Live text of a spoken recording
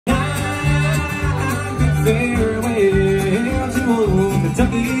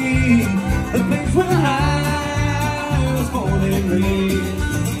Kentucky, the place where I was born and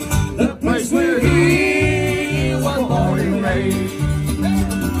raised. The place where he was born and raised.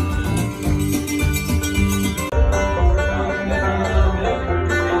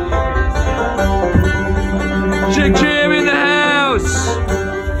 JigJam in the house!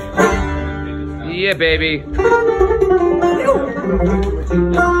 Yeah, baby.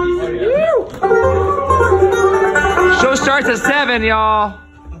 Show starts at 7, y'all.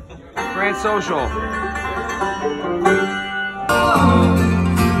 Grand social.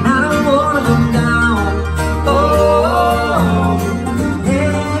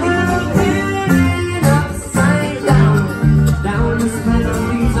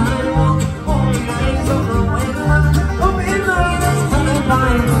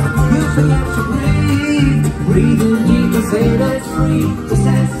 Breathing deep and say that's free, just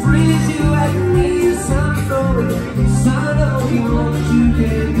as free as you and me. Some story, some of you what you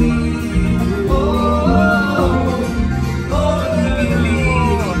can be. Oh, you can be.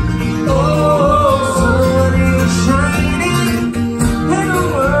 Oh, sun is shining, and the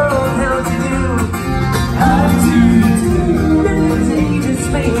world held to do. I do, and the just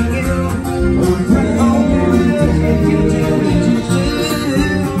make you. If you do what you do,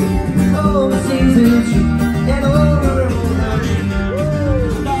 oh, the seasons you.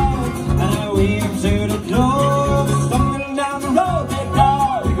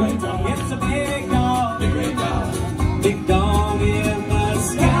 Big dog in the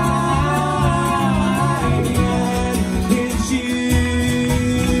sky, and it's you.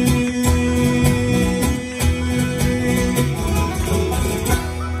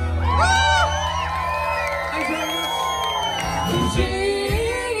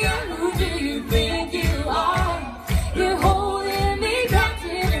 Who do you think you are? You're holding me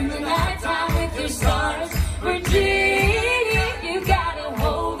captive in the nighttime with your stars. Virginia, you got a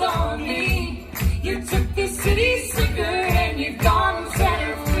hold on me. You took this city slicker and you've gone and set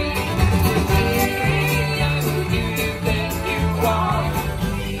her free. Virginia, who do you think you are?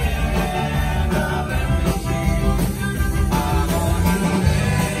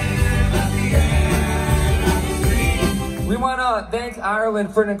 We want to thank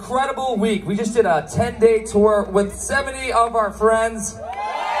Ireland for an incredible week. We just did a 10-day tour with 70 of our friends.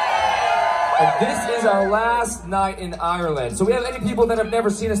 And this is our last night in Ireland. So we have any people that have never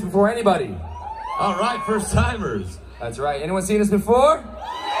seen us before? Anybody? All right, first timers. That's right. Anyone seen us before?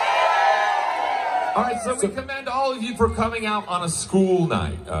 All right, so we commend all of you for coming out on a school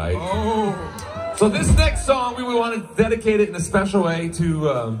night, all right? Oh. So this next song, we want to dedicate it in a special way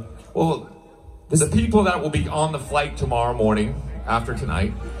to, the people that will be on the flight tomorrow morning, after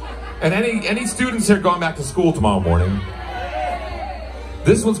tonight. And any students here going back to school tomorrow morning.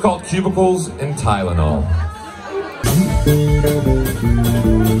 This one's called Cubicles and Tylenol.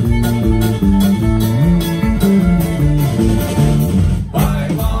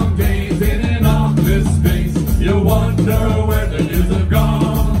 5 long days in an office space. You wonder where the years have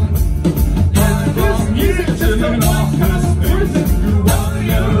gone. And this music in an office space. You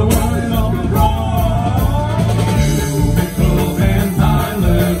wonder what's all wrong. Cubicles and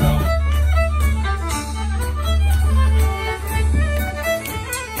Tylenol.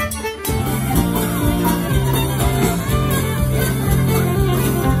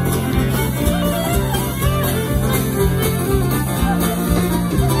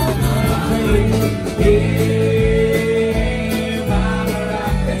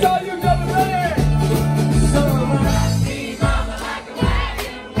 It's all you, Dublin, ready? So rock me, mama, like a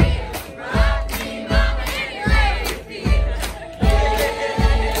wagon wheel. Rock me, mama, any way you feel.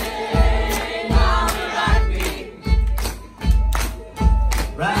 Hey, mama, rock me.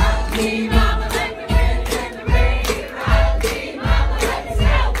 Rock me, mama.